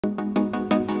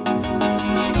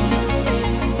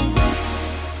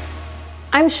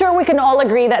I'm sure we can all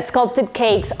agree that sculpted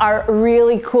cakes are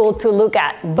really cool to look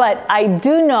at, but I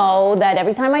do know that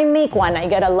every time I make one, I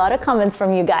get a lot of comments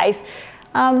from you guys.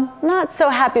 Not so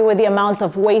happy with the amount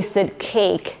of wasted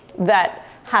cake that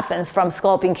happens from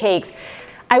sculpting cakes.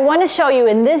 I want to show you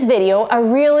in this video a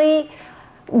really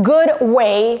good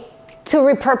way to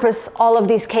repurpose all of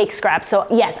these cake scraps. So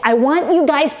yes, I want you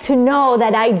guys to know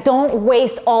that I don't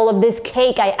waste all of this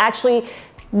cake. I actually,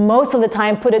 most of the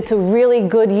time, put it to really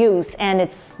good use, and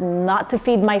it's not to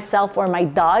feed myself or my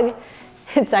dog.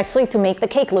 It's actually to make the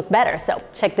cake look better. So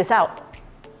check this out.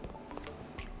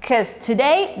 Because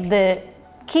today, the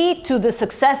key to the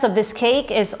success of this cake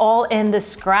is all in the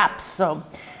scraps. So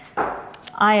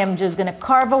I am just gonna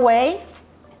carve away,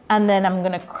 and then I'm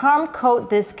gonna crumb coat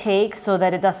this cake so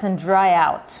that it doesn't dry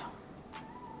out.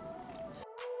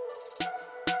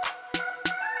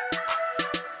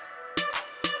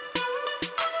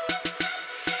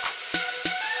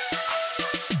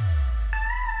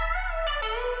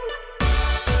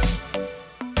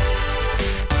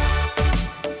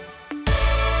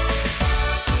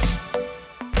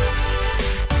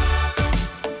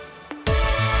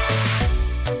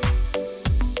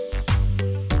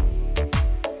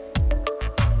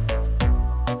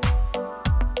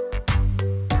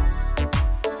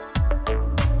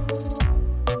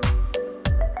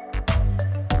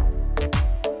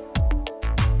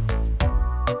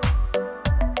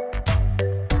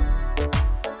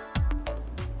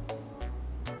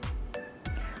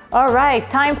 All right,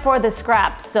 time for the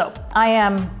scraps. So I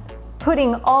am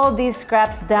putting all these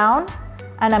scraps down,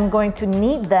 and I'm going to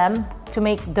knead them to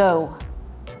make dough.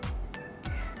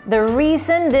 The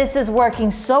reason this is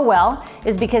working so well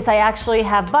is because I actually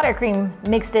have buttercream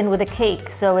mixed in with the cake,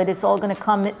 so it is all gonna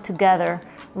come together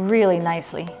really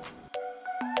nicely.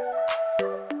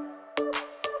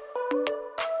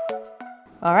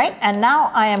 All right, and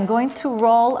now I am going to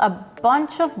roll a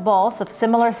bunch of balls of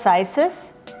similar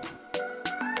sizes.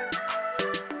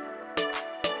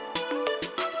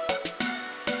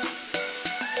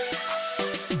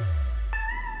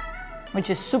 Which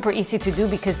is super easy to do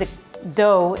because the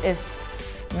dough is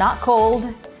not cold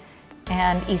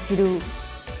and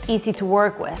easy to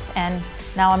work with. And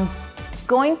now I'm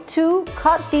going to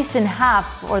cut these in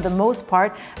half for the most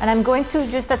part, and I'm going to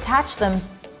just attach them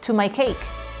to my cake.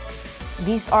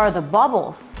 These are the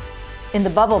bubbles in the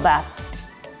bubble bath.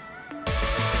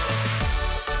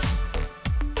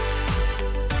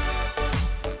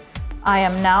 I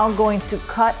am now going to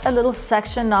cut a little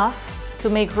section off to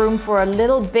make room for a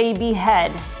little baby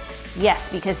head.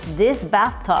 Yes, because this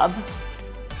bathtub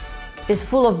is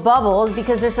full of bubbles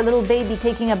because there's a little baby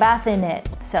taking a bath in it.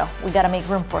 So we gotta make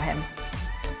room for him.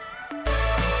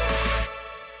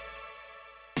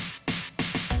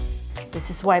 This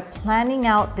is why planning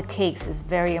out the cakes is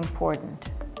very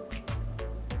important.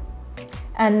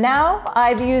 And now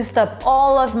I've used up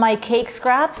all of my cake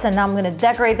scraps, and now I'm gonna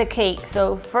decorate the cake.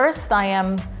 So first I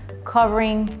am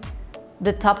covering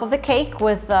the top of the cake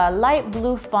with a light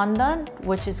blue fondant,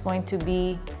 which is going to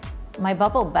be my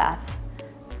bubble bath.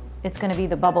 It's gonna be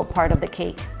the bubble part of the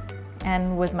cake.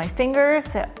 And with my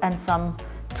fingers and some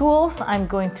tools, I'm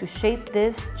going to shape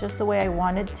this just the way I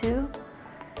want it to.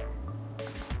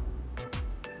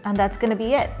 And that's gonna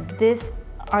be it. These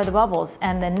are the bubbles.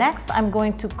 And then next, I'm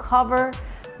going to cover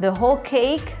the whole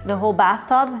cake, the whole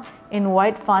bathtub in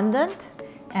white fondant.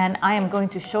 And I am going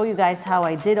to show you guys how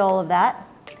I did all of that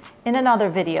in another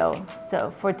video.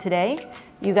 So for today,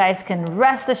 you guys can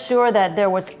rest assured that there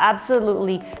was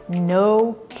absolutely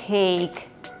no cake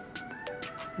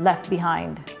left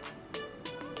behind.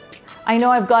 I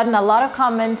know I've gotten a lot of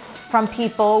comments from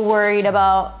people worried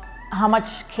about how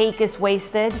much cake is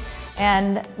wasted,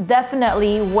 and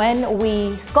definitely when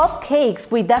we sculpt cakes,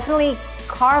 we definitely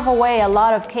carve away a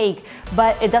lot of cake,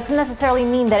 but it doesn't necessarily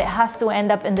mean that it has to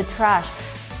end up in the trash.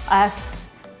 As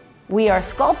we are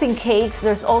sculpting cakes,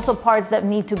 there's also parts that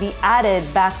need to be added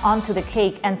back onto the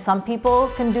cake, and some people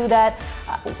can do that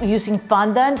using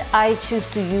fondant. I choose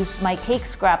to use my cake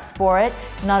scraps for it.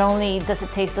 Not only does it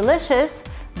taste delicious,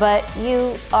 but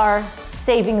you are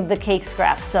saving the cake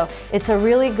scraps. So it's a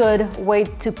really good way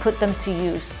to put them to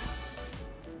use.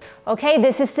 Okay,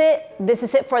 this is it. This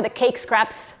is it for the cake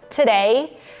scraps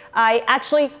today. I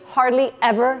actually hardly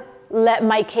ever let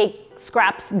my cake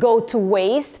scraps go to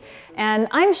waste, and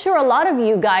I'm sure a lot of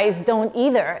you guys don't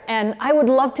either, and I would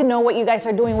love to know what you guys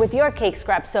are doing with your cake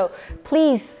scraps. So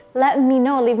please let me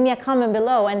know, leave me a comment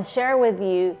below and share with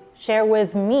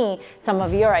me some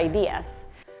of your ideas.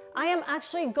 I am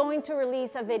actually going to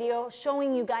release a video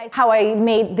showing you guys how I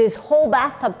made this whole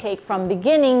bathtub cake from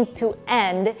beginning to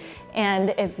end.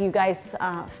 And if you guys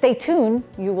stay tuned,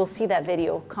 you will see that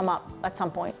video come up at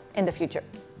some point in the future.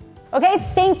 Okay,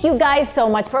 thank you guys so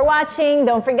much for watching.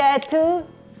 Don't forget to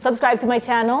subscribe to my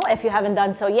channel if you haven't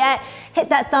done so yet. Hit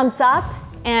that thumbs up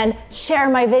and share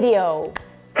my video.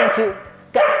 Thank you.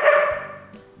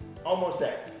 Almost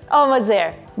there. Almost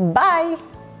there. Bye.